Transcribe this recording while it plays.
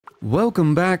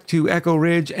Welcome back to Echo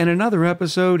Ridge and another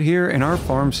episode here in our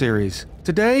farm series.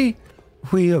 Today,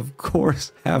 we of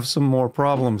course have some more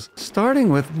problems. Starting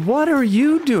with, what are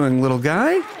you doing, little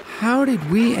guy? How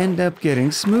did we end up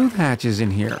getting smooth hatches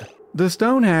in here? The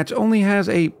stone hatch only has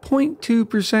a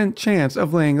 0.2% chance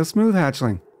of laying a smooth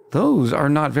hatchling. Those are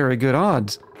not very good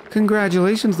odds.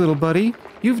 Congratulations, little buddy.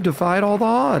 You've defied all the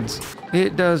odds.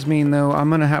 It does mean, though,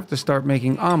 I'm gonna have to start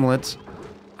making omelets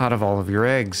out of all of your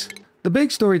eggs. The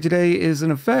big story today is an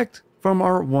effect from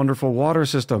our wonderful water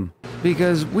system,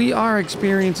 because we are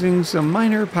experiencing some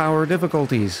minor power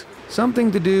difficulties.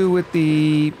 Something to do with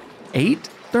the 8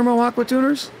 thermo aqua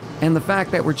tuners, and the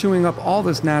fact that we're chewing up all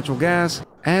this natural gas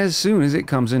as soon as it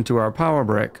comes into our power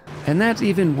brick. And that's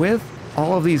even with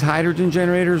all of these hydrogen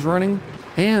generators running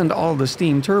and all the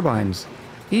steam turbines.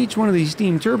 Each one of these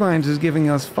steam turbines is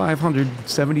giving us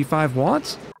 575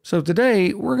 watts. So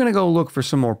today we're gonna go look for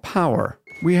some more power.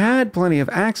 We had plenty of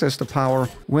access to power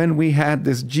when we had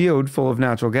this geode full of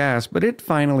natural gas, but it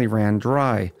finally ran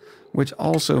dry, which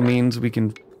also means we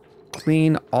can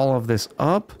clean all of this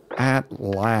up at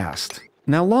last.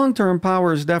 Now, long-term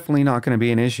power is definitely not going to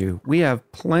be an issue. We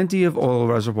have plenty of oil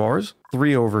reservoirs,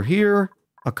 3 over here,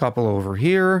 a couple over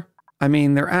here. I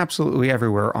mean, they're absolutely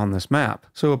everywhere on this map.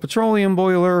 So a petroleum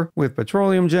boiler with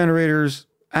petroleum generators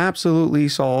absolutely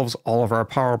solves all of our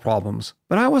power problems.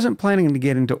 But I wasn't planning to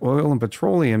get into oil and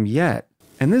petroleum yet.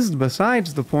 And this is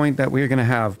besides the point that we're going to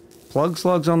have plug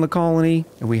slugs on the colony,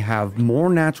 and we have more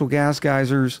natural gas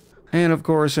geysers. And of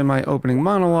course, in my opening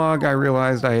monologue, I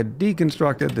realized I had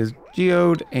deconstructed this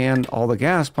geode, and all the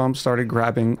gas pumps started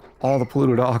grabbing all the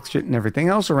polluted oxygen and everything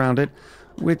else around it,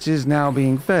 which is now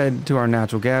being fed to our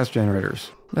natural gas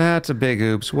generators. That's a big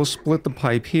oops. We'll split the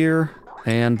pipe here,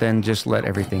 and then just let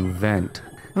everything vent.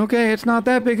 Okay, it's not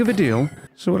that big of a deal.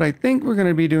 So what I think we're going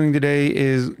to be doing today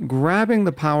is grabbing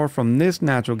the power from this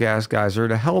natural gas geyser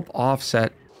to help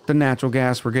offset the natural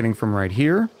gas we're getting from right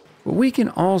here. But we can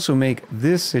also make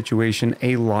this situation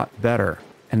a lot better.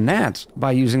 And that's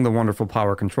by using the wonderful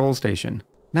power control station.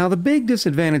 Now, the big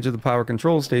disadvantage of the power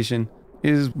control station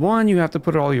is, 1, you have to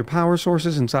put all your power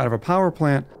sources inside of a power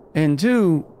plant, and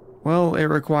 2, well, it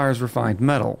requires refined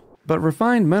metal. But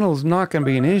refined metal is not going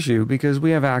to be an issue because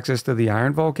we have access to the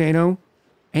iron volcano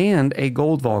and a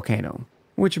gold volcano,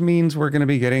 which means we're going to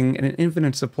be getting an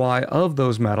infinite supply of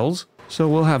those metals, so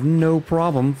we'll have no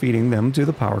problem feeding them to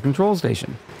the power control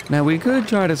station. Now, we could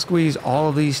try to squeeze all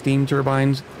of these steam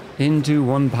turbines into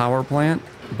one power plant,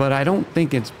 but I don't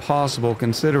think it's possible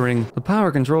considering the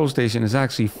power control station is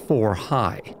actually 4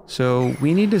 high. So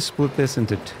we need to split this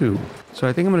into 2. So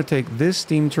I think I'm going to take this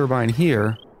steam turbine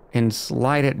here and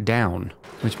slide it down,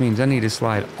 which means I need to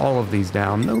slide all of these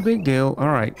down. No big deal. All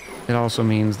right. It also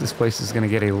means this place is going to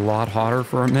get a lot hotter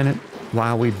for a minute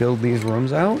while we build these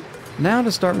rooms out. Now, to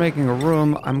start making a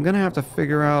room, I'm going to have to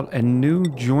figure out a new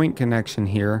joint connection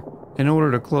here in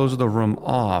order to close the room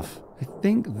off. I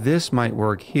think this might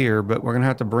work here, but we're going to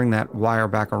have to bring that wire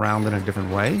back around in a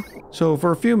different way. So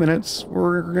for a few minutes,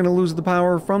 we're going to lose the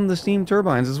power from the steam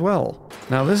turbines as well.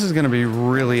 Now, this is going to be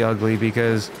really ugly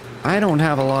because I don't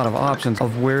have a lot of options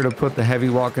of where to put the heavy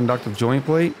watt conductive joint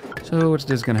plate, so it's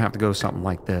just going to have to go something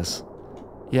like this.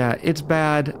 Yeah, it's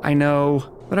bad, I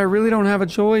know, but I really don't have a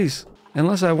choice.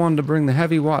 Unless I wanted to bring the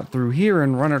heavy watt through here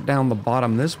and run it down the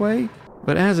bottom this way.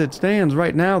 But as it stands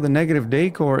right now, the negative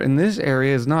decor in this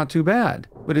area is not too bad.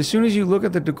 But as soon as you look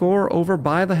at the decor over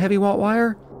by the heavy watt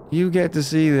wire, you get to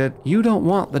see that you don't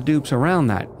want the dupes around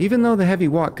that. Even though the heavy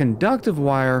watt conductive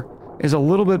wire is a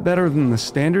little bit better than the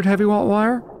standard heavy watt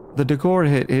wire, the decor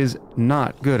hit is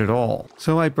not good at all.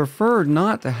 So I prefer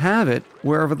not to have it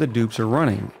wherever the dupes are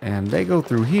running, and they go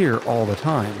through here all the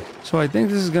time. So I think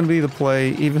this is going to be the play,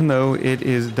 even though it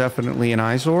is definitely an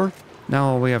eyesore. Now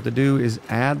all we have to do is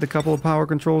add the couple of power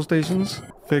control stations,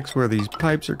 fix where these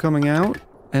pipes are coming out,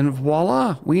 and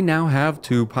voila, we now have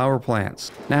 2 power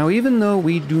plants. Now, even though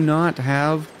we do not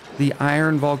have the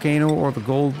iron volcano or the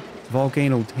gold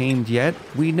volcano tamed yet,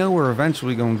 we know we're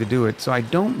eventually going to do it, so I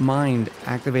don't mind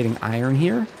activating iron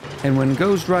here. And when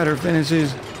Ghost Rider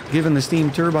finishes, given the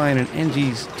steam turbine and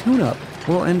NG's tune-up,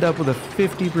 we'll end up with a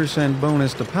 50%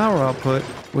 bonus to power output,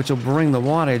 which will bring the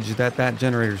wattage that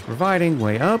generator is providing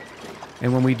way up.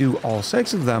 And when we do all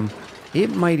 6 of them, it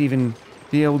might even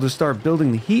be able to start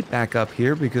building the heat back up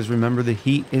here, because remember, the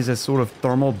heat is a sort of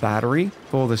thermal battery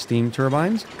for the steam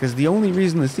turbines, because the only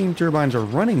reason the steam turbines are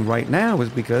running right now is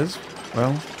because,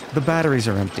 well, the batteries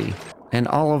are empty. And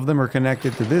all of them are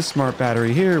connected to this smart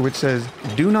battery here, which says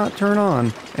do not turn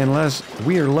on unless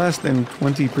we are less than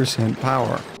 20%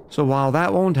 power. So while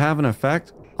that won't have an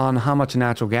effect on how much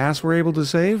natural gas we're able to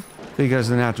save, because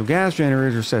the natural gas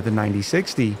generators are set to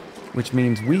 9060, which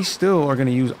means we still are going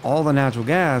to use all the natural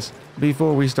gas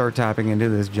before we start tapping into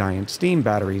this giant steam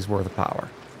battery's worth of power.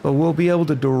 But we'll be able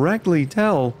to directly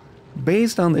tell,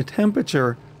 based on the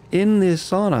temperature in this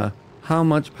sauna, how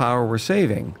much power we're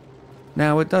saving.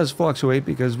 Now, it does fluctuate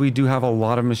because we do have a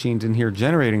lot of machines in here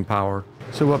generating power,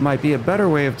 so what might be a better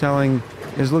way of telling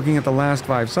is looking at the last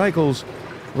 5 cycles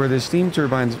where the steam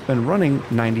turbine's been running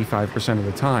 95% of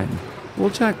the time. We'll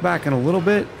check back in a little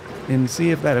bit and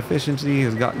see if that efficiency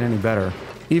has gotten any better.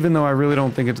 Even though I really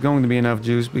don't think it's going to be enough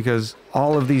juice because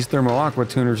all of these thermo aqua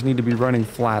tuners need to be running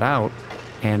flat out,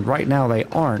 and right now they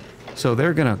aren't, so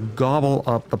they're gonna gobble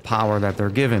up the power that they're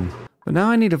given. But now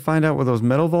I need to find out where those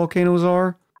metal volcanoes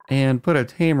are and put a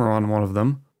tamer on one of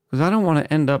them, because I don't want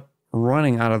to end up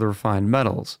running out of the refined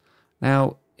metals.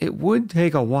 Now, it would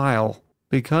take a while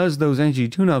because those NG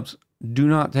tune-ups do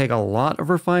not take a lot of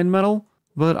refined metal,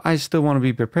 but I still want to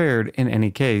be prepared in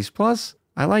any case. Plus,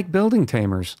 I like building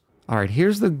tamers. Alright,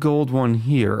 here's the gold one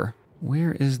here.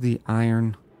 Where is the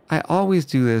iron? I always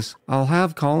do this. I'll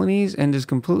have colonies and just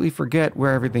completely forget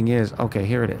where everything is. Okay,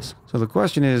 here it is. So the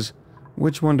question is,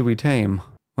 which one do we tame?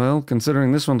 Well,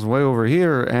 considering this one's way over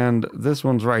here and this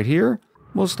one's right here,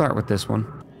 we'll start with this one.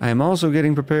 I am also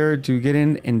getting prepared to get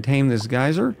in and tame this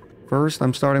geyser. First,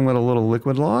 I'm starting with a little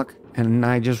liquid lock, and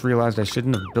I just realized I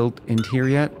shouldn't have built into here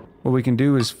yet. What we can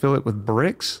do is fill it with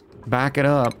bricks, back it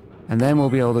up, and then we'll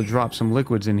be able to drop some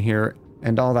liquids in here,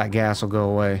 and all that gas will go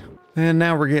away. And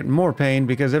now we're getting more pain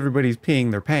because everybody's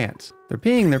peeing their pants. They're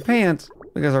peeing their pants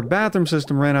because our bathroom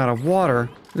system ran out of water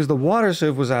because the water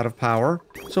sieve was out of power,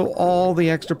 so all the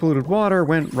extra polluted water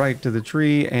went right to the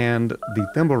tree and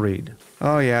the thimbleweed.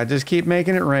 Oh yeah, just keep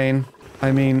making it rain.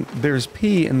 I mean, there's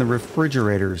pee in the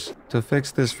refrigerators. To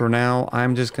fix this for now,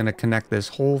 I'm just gonna connect this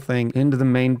whole thing into the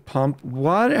main pump.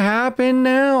 What happened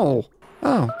now?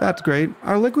 Oh, that's great.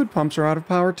 Our liquid pumps are out of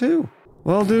power too.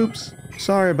 Well, dupes,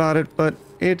 sorry about it, but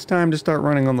it's time to start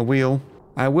running on the wheel.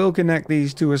 I will connect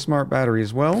these to a smart battery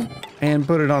as well, and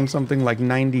put it on something like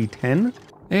 9010,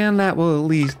 and that will at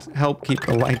least help keep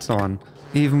the lights on.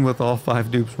 Even with all 5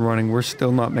 dupes running, we're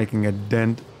still not making a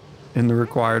dent in the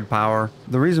required power.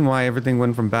 The reason why everything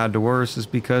went from bad to worse is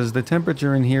because the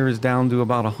temperature in here is down to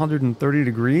about 130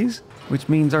 degrees, which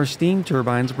means our steam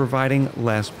turbines are providing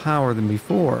less power than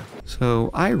before. So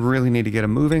I really need to get a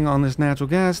moving on this natural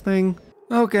gas thing.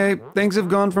 Okay, things have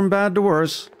gone from bad to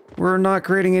worse. We're not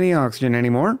creating any oxygen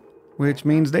anymore, which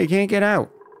means they can't get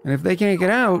out. And if they can't get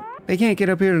out, they can't get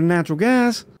up here to natural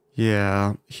gas.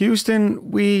 Yeah,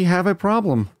 Houston, we have a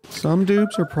problem. Some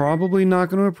dupes are probably not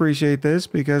going to appreciate this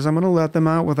because I'm going to let them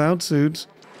out without suits,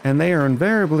 and they are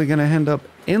invariably going to end up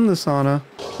in the sauna.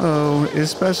 Oh,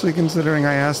 especially considering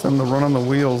I asked them to run on the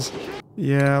wheels.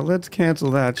 Yeah, let's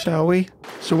cancel that, shall we?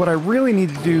 So what I really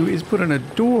need to do is put in a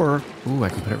door. Ooh, I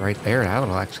can put it right there.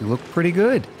 That'll actually look pretty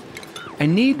good. I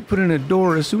need to put in a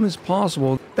door as soon as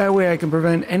possible. That way I can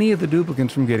prevent any of the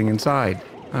duplicants from getting inside.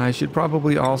 I should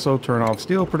probably also turn off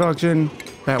steel production.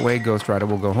 That way Ghost Rider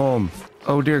will go home.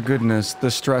 Oh dear goodness,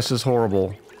 the stress is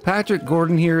horrible. Patrick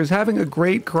Gordon here is having a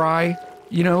great cry.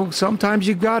 You know, sometimes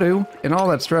you got to. And all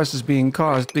that stress is being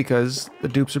caused because the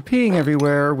dupes are peeing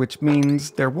everywhere, which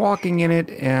means they're walking in it,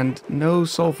 and no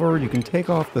sulfur. You can take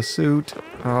off the suit.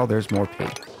 Oh, there's more pee.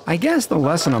 I guess the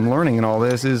lesson I'm learning in all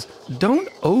this is don't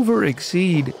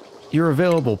over-exceed your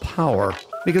available power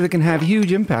because it can have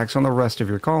huge impacts on the rest of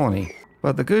your colony.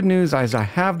 But the good news is I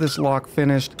have this lock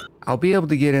finished. I'll be able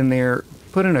to get in there,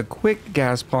 put in a quick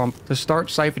gas pump to start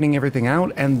siphoning everything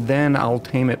out, and then I'll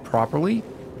tame it properly.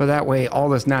 But that way all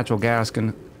this natural gas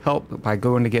can help by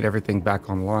going to get everything back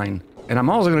online. And I'm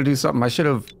also going to do something I should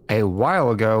have a while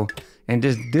ago and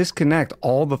just disconnect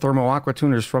all the thermo aqua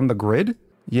tuners from the grid.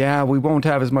 Yeah, we won't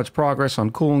have as much progress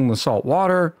on cooling the salt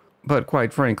water, but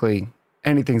quite frankly,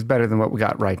 anything's better than what we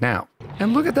got right now.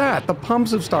 And look at that, the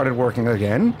pumps have started working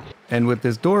again. And with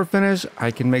this door finish,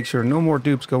 I can make sure no more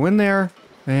dupes go in there,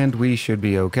 and we should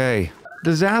be okay.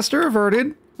 Disaster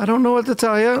averted. I don't know what to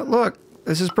tell you. Look,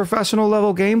 this is professional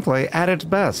level gameplay at its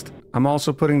best. I'm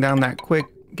also putting down that quick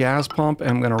gas pump, and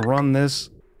I'm gonna run this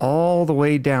all the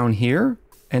way down here,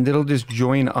 and it'll just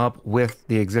join up with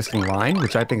the existing line,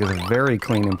 which I think is a very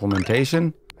clean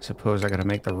implementation. I suppose I gotta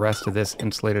make the rest of this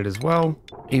insulated as well,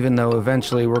 even though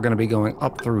eventually we're gonna be going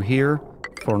up through here.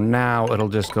 For now, it'll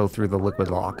just go through the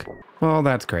liquid lock. Well,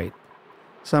 that's great.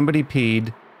 Somebody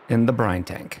peed in the brine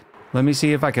tank. Let me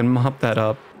see if I can mop that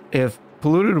up. If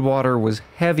polluted water was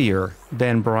heavier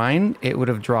than brine, it would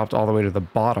have dropped all the way to the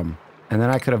bottom. And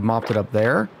then I could have mopped it up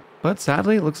there. But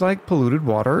sadly, it looks like polluted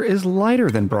water is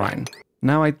lighter than brine.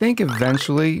 Now, I think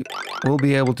eventually we'll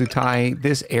be able to tie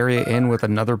this area in with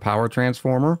another power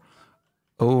transformer.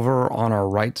 over on our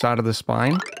right side of the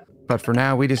spine. But for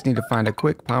now, we just need to find a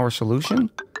quick power solution,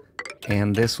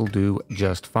 and this will do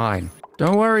just fine.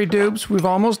 Don't worry, dupes, we've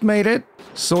almost made it.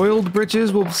 Soiled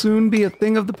britches will soon be a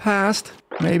thing of the past.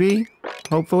 Maybe.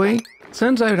 Hopefully.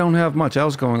 Since I don't have much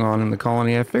else going on in the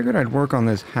colony, I figured I'd work on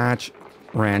this hatch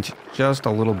ranch just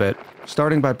a little bit.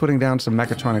 Starting by putting down some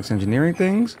mechatronics engineering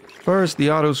things. First, the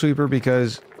auto sweeper,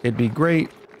 because it'd be great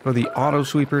for the auto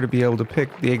sweeper to be able to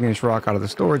pick the igneous rock out of the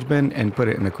storage bin and put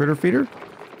it in the critter feeder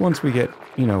once we get,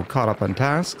 caught up on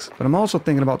tasks. But I'm also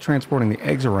thinking about transporting the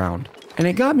eggs around. And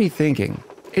it got me thinking,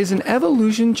 is an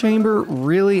evolution chamber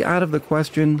really out of the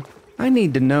question? I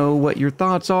need to know what your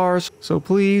thoughts are, so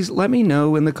please let me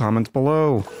know in the comments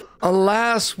below.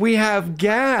 Alas, we have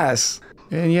gas!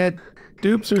 And yet,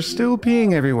 dupes are still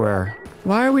peeing everywhere.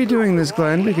 Why are we doing this,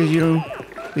 Glenn?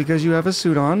 Because you have a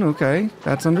suit on? Okay,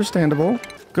 that's understandable.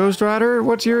 Ghost Rider,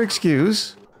 what's your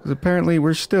excuse? Because apparently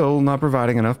we're still not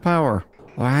providing enough power.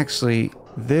 Well, actually,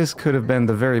 this could have been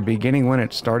the very beginning when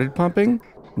it started pumping.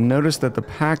 Notice that the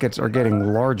packets are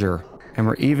getting larger, and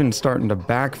we're even starting to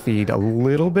backfeed a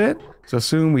little bit. So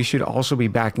soon we should also be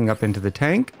backing up into the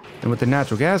tank. And with the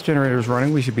natural gas generators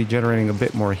running, we should be generating a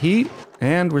bit more heat.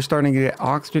 And we're starting to get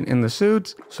oxygen in the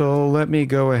suits. So let me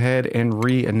go ahead and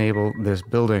re-enable this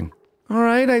building. All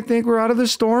right, I think we're out of the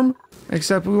storm.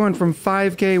 Except we went from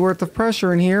 5K worth of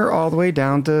pressure in here all the way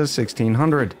down to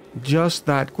 1600. Just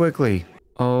that quickly.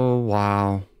 Oh,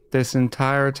 wow. This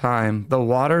entire time, the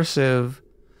water sieve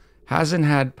hasn't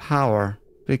had power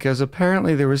because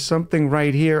apparently there was something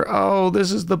right here. Oh,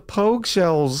 this is the poke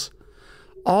shells.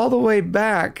 All the way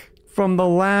back from the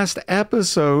last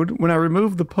episode, when I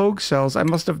removed the poke shells, I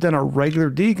must have done a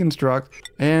regular deconstruct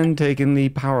and taken the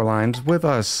power lines with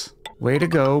us. Way to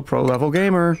go, pro level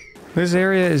gamer. This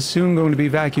area is soon going to be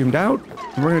vacuumed out,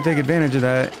 and we're going to take advantage of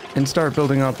that and start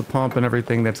building out the pump and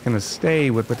everything that's going to stay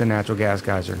with the natural gas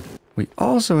geyser. We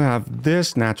also have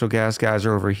this natural gas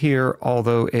geyser over here,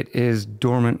 although it is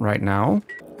dormant right now.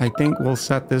 I think we'll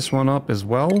set this one up as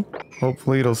well.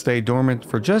 Hopefully it'll stay dormant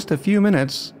for just a few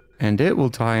minutes, and it will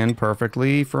tie in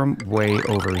perfectly from way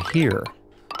over here.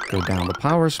 Go down the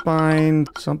power spine,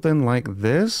 something like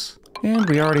this, and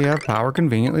we already have power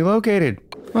conveniently located.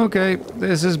 Okay,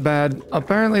 this is bad.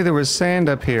 Apparently there was sand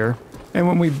up here, and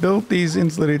when we built these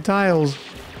insulated tiles,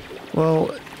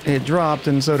 well, it dropped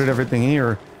and so did everything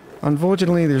here.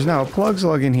 Unfortunately, there's now a plug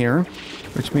slug in here,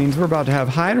 which means we're about to have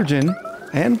hydrogen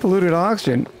and polluted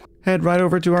oxygen head right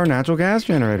over to our natural gas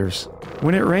generators.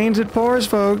 When it rains, it pours,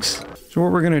 folks. So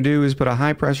what we're going to do is put a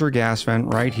high pressure gas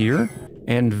vent right here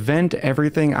and vent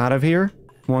everything out of here.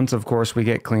 Once, of course, we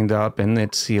get cleaned up and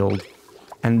it's sealed.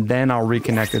 And then I'll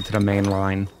reconnect it to the main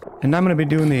line. And I'm going to be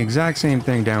doing the exact same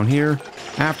thing down here.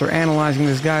 After analyzing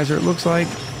this geyser, it looks like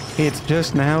it's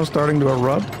just now starting to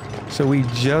erupt. So we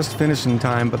just finished in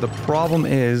time, but the problem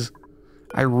is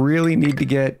I really need to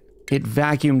get it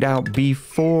vacuumed out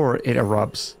before it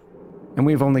erupts. And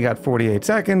we've only got 48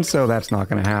 seconds, so that's not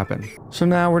going to happen. So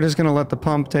now we're just going to let the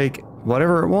pump take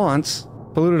whatever it wants,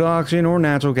 polluted oxygen or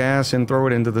natural gas, and throw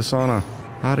it into the sauna.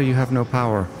 How do you have no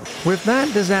power? With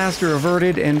that disaster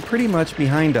averted and pretty much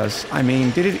behind us, I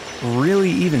mean, did it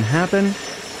really even happen?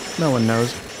 No one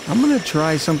knows. I'm going to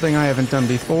try something I haven't done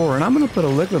before, and I'm going to put a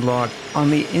liquid lock on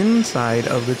the inside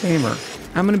of the tamer.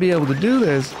 I'm going to be able to do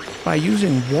this by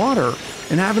using water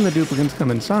and having the duplicates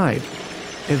come inside.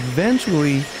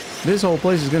 Eventually, this whole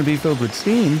place is going to be filled with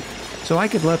steam, so I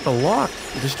could let the lock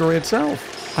destroy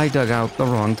itself. I dug out the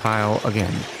wrong tile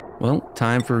again. Well,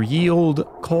 time for ye olde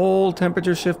coal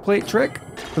temperature shift plate trick.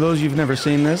 For those who've never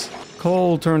seen this,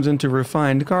 coal turns into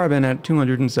refined carbon at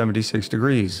 276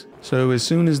 degrees. So as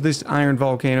soon as this iron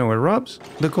volcano erupts,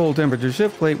 the coal temperature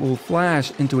shift plate will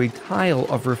flash into a tile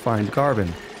of refined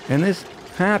carbon. And this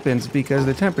happens because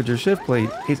the temperature shift plate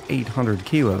is 800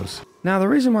 kilos. Now the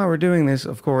reason why we're doing this,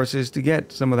 of course, is to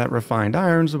get some of that refined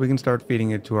iron so we can start feeding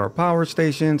it to our power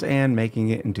stations and making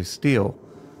it into steel.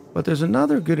 But there's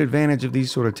another good advantage of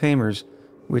these sort of tamers,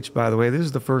 which, by the way, this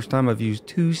is the first time I've used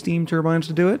 2 steam turbines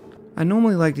to do it. I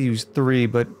normally like to use 3,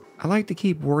 but I like to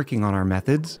keep working on our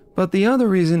methods. But the other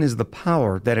reason is the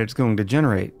power that it's going to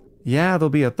generate. Yeah, there'll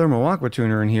be a thermal aqua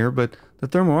tuner in here, but the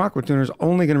thermal aqua tuner is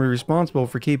only going to be responsible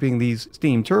for keeping these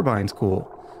steam turbines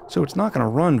cool. So it's not going to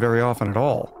run very often at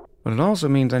all. But it also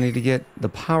means I need to get the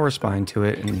power spine to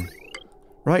it, and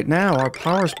right now our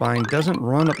power spine doesn't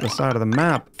run up the side of the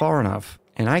map far enough.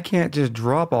 And I can't just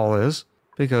drop all this,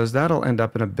 because that'll end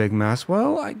up in a big mess.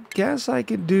 Well, I guess I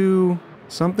could do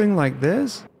something like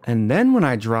this, and then when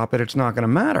I drop it, it's not going to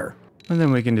matter. And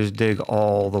then we can just dig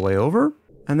all the way over,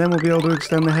 and then we'll be able to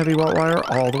extend the heavy watt wire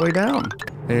all the way down.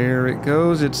 There it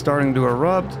goes, it's starting to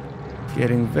erupt.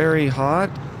 Getting very hot.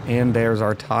 And there's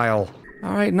our tile.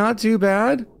 All right, not too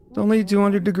bad. It's only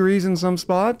 200 degrees in some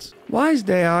spots. Why is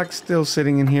Daox still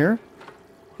sitting in here?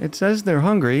 It says they're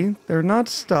hungry. They're not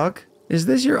stuck. Is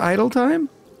this your idle time?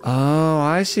 Oh,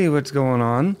 I see what's going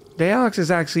on. Daox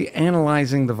is actually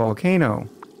analyzing the volcano.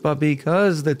 But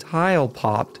because the tile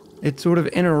popped, it sort of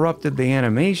interrupted the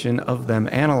animation of them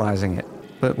analyzing it.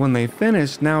 But when they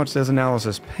finished, now it says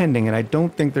analysis pending, and I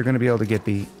don't think they're going to be able to get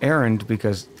the errand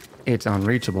because it's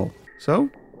unreachable. So,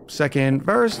 second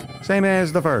verse, same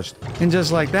as the first. And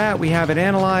just like that, we have it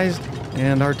analyzed,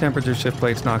 and our temperature shift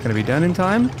plate's not going to be done in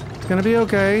time. It's going to be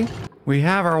okay. We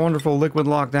have our wonderful liquid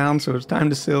locked down, so it's time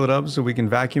to seal it up so we can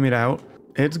vacuum it out.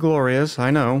 It's glorious, I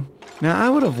know. Now, I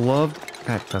would have loved...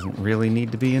 That doesn't really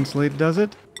need to be insulated, does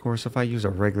it? Of course, if I use a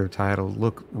regular tile, it'll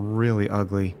look really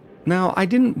ugly. Now, I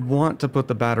didn't want to put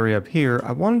the battery up here.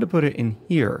 I wanted to put it in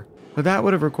here. But that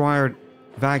would have required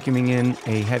vacuuming in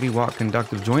a heavy watt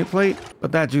conductive joint plate,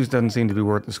 but that juice doesn't seem to be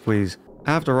worth the squeeze.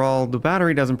 After all, the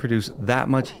battery doesn't produce that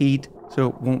much heat, so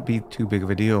it won't be too big of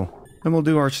a deal. Then we'll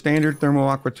do our standard thermo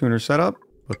aqua tuner setup.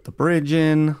 Put the bridge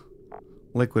in.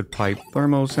 Liquid pipe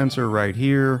thermo sensor right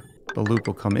here. The loop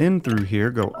will come in through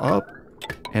here, go up,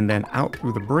 and then out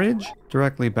through the bridge.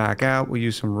 Directly back out. We'll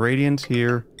use some radiance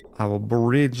here. I will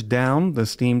bridge down the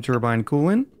steam turbine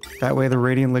coolant. That way the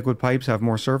radiant liquid pipes have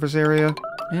more surface area.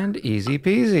 And easy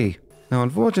peasy. Now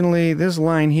unfortunately, this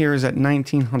line here is at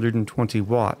 1920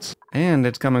 watts. And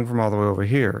it's coming from all the way over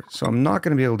here. So I'm not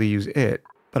going to be able to use it.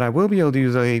 But I will be able to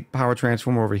use a power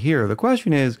transformer over here. The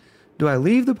question is, do I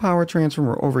leave the power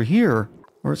transformer over here?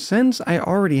 Or since I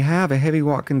already have a heavy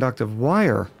watt conductive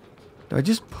wire, do I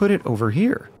just put it over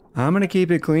here? I'm going to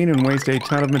keep it clean and waste a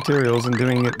ton of materials in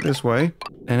doing it this way.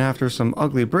 And after some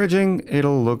ugly bridging,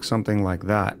 it'll look something like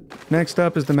that. Next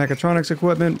up is the mechatronics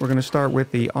equipment. We're going to start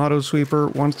with the auto sweeper.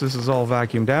 Once this is all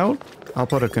vacuumed out, I'll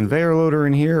put a conveyor loader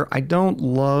in here. I don't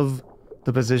love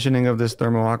the positioning of this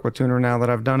thermo aqua tuner now that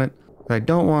I've done it. I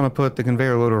don't want to put the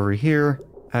conveyor loader over here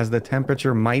as the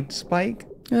temperature might spike.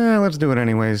 Let's do it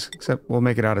anyways, except we'll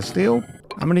make it out of steel.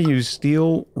 I'm going to use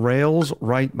steel rails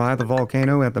right by the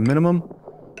volcano at the minimum,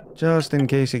 just in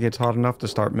case it gets hot enough to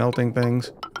start melting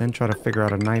things. Then try to figure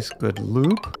out a nice good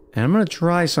loop. And I'm going to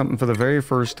try something for the very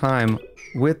first time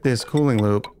with this cooling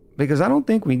loop, because I don't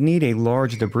think we need a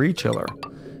large debris chiller.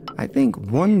 I think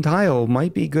one tile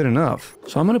might be good enough.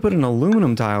 So I'm going to put an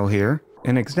aluminum tile here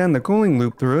and extend the cooling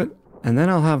loop through it, and then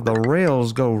I'll have the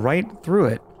rails go right through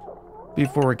it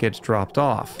before it gets dropped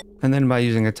off. And then by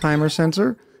using a timer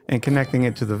sensor and connecting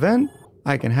it to the vent,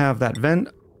 I can have that vent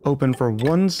open for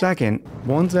 1 second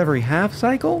once every half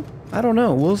cycle? I don't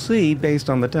know, we'll see based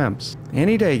on the temps.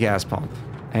 Any day, gas pump.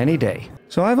 Any day.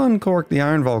 So I've uncorked the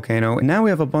iron volcano, and now we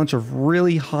have a bunch of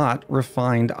really hot,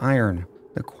 refined iron.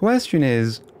 The question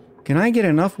is, can I get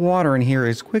enough water in here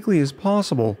as quickly as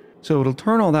possible so it'll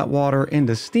turn all that water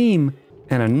into steam,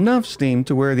 and enough steam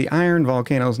to where the iron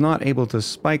volcano is not able to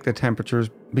spike the temperatures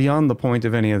beyond the point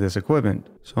of any of this equipment.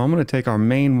 So I'm going to take our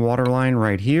main water line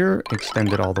right here,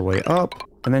 extend it all the way up,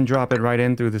 and then drop it right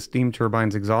in through the steam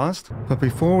turbine's exhaust. But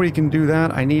before we can do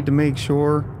that, I need to make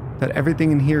sure that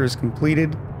everything in here is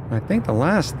completed. I think the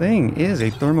last thing is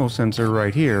a thermosensor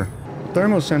right here. The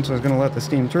thermosensor is going to let the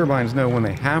steam turbines know when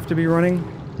they have to be running,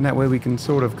 and that way we can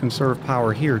sort of conserve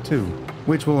power here too,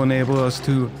 which will enable us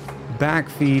to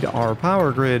backfeed our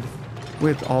power grid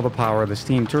with all the power the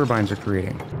steam turbines are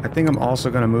creating. I think I'm also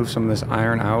going to move some of this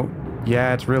iron out.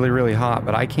 Yeah, it's really, really hot,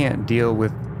 but I can't deal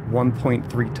with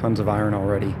 1.3 tons of iron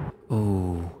already.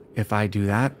 Oh, if I do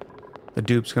that, the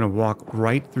dupe's going to walk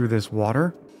right through this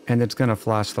water, and it's going to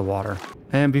flash the water.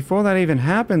 And before that even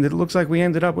happened, it looks like we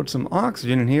ended up with some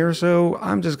oxygen in here, so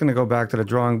I'm just going to go back to the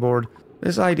drawing board.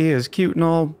 This idea is cute and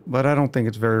all, but I don't think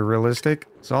it's very realistic.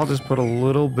 So I'll just put a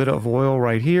little bit of oil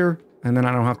right here, and then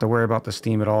I don't have to worry about the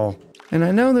steam at all. And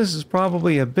I know this is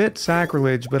probably a bit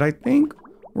sacrilege, but I think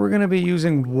we're going to be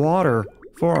using water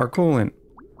for our coolant.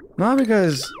 Not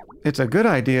because it's a good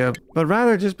idea, but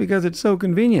rather just because it's so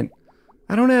convenient.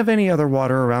 I don't have any other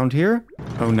water around here.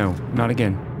 Oh no, not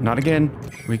again. Not again.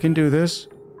 We can do this.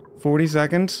 40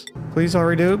 seconds. Please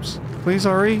hurry, dupes. Please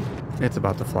hurry. It's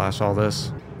about to flash all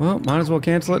this. Well, might as well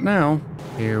cancel it now.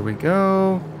 Here we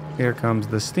go. Here comes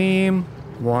the steam.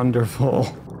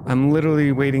 Wonderful. I'm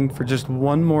literally waiting for just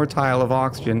one more tile of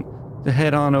oxygen to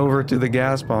head on over to the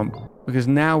gas pump, because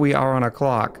now we are on a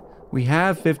clock. We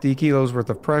have 50 kilos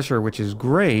worth of pressure, which is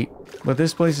great, but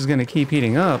this place is going to keep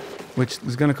heating up, which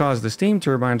is going to cause the steam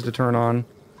turbines to turn on,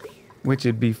 which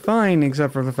would be fine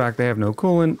except for the fact they have no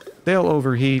coolant. They'll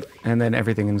overheat, and then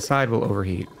everything inside will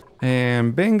overheat.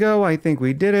 And bingo, I think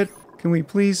we did it. Can we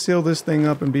please seal this thing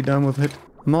up and be done with it?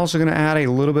 I'm also going to add a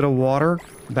little bit of water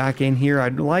back in here.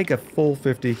 I'd like a full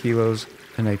 50 kilos,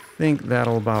 and I think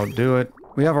that'll about do it.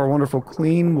 We have our wonderful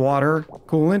clean water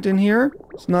coolant in here.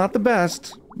 It's not the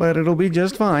best, but it'll be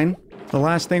just fine. The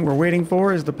last thing we're waiting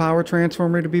for is the power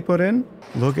transformer to be put in.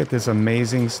 Look at this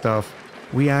amazing stuff.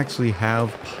 We actually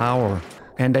have power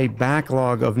and a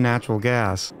backlog of natural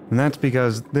gas. And that's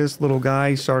because this little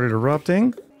guy started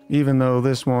erupting, even though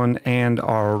this one and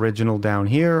our original down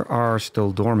here are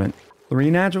still dormant.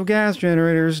 3 natural gas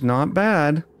generators, not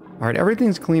bad. All right,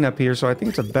 everything's clean up here, so I think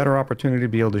it's a better opportunity to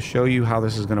be able to show you how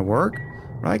this is going to work.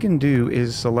 What I can do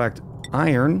is select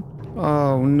iron.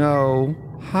 Oh no,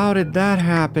 how did that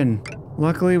happen?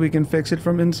 Luckily, we can fix it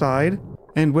from inside.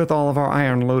 And with all of our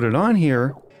iron loaded on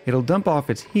here, it'll dump off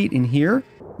its heat in here,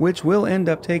 which will end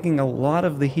up taking a lot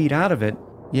of the heat out of it.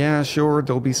 Yeah, sure,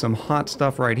 there'll be some hot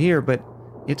stuff right here, but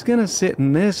it's going to sit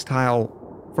in this tile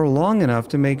for long enough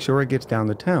to make sure it gets down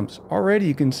to temps. Already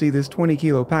you can see this 20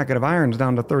 kilo packet of iron's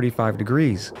down to 35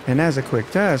 degrees. And as a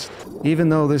quick test, even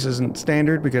though this isn't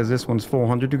standard because this one's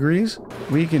 400 degrees,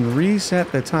 we can reset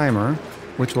the timer,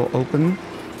 which will open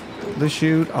the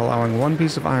chute, allowing 1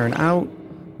 piece of iron out.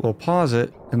 We'll pause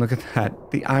it, and look at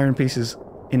that. The iron pieces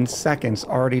in seconds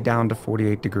already down to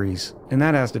 48 degrees. And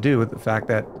that has to do with the fact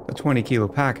that the 20 kilo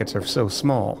packets are so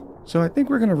small. So I think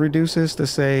we're going to reduce this to,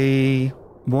 say,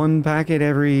 1 packet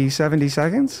every 70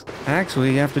 seconds.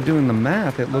 Actually, after doing the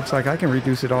math, it looks like I can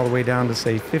reduce it all the way down to,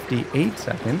 say, 58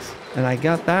 seconds. And I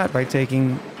got that by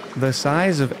taking the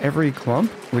size of every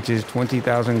clump, which is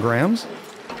 20,000 grams,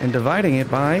 and dividing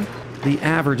it by the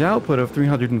average output of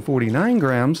 349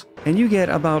 grams, and you get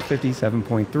about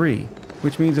 57.3.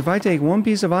 Which means if I take 1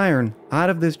 piece of iron out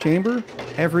of this chamber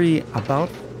every about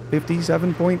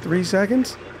 57.3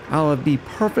 seconds, I'll be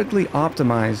perfectly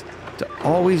optimized to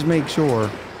always make sure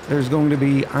there's going to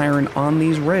be iron on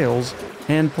these rails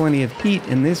and plenty of heat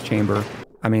in this chamber.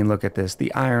 I mean, look at this.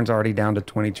 The iron's already down to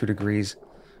 22 degrees.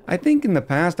 I think in the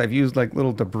past I've used like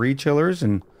little debris chillers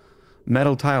and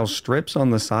metal tile strips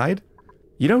on the side.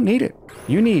 You don't need it.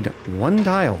 You need 1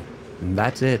 tile, and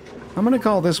that's it. I'm going to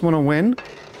call this one a win,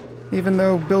 even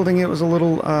though building it was a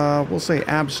little, we'll say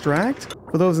abstract.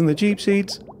 For those in the cheap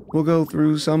seats, we'll go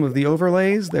through some of the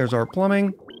overlays. There's our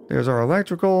plumbing. There's our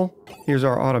electrical. Here's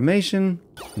our automation.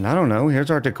 And I don't know, here's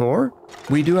our decor.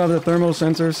 We do have the thermal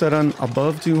sensor set on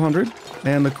above 200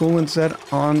 and the coolant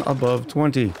set on above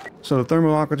 20. So the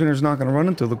thermal aqua tuner is not going to run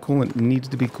until the coolant needs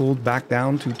to be cooled back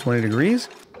down to 20 degrees.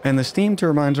 And the steam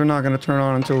turbines are not going to turn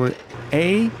on until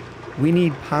we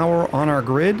need power on our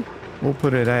grid. We'll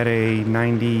put it at a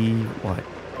 90,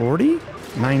 40?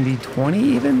 90, 20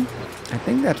 even? I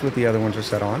think that's what the other ones are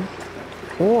set on.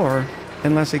 Or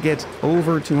unless it gets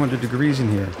over 200 degrees in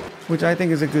here, which I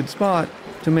think is a good spot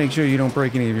to make sure you don't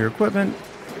break any of your equipment,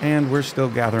 and we're still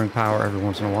gathering power every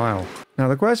once in a while. Now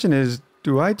the question is,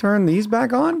 do I turn these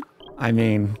back on? I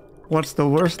mean, what's the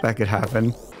worst that could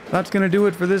happen? That's going to do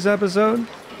it for this episode.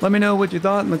 Let me know what you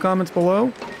thought in the comments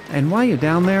below. And while you're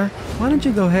down there, why don't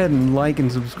you go ahead and like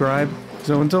and subscribe.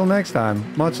 So until next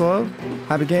time, much love,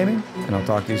 happy gaming, and I'll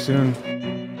talk to you soon.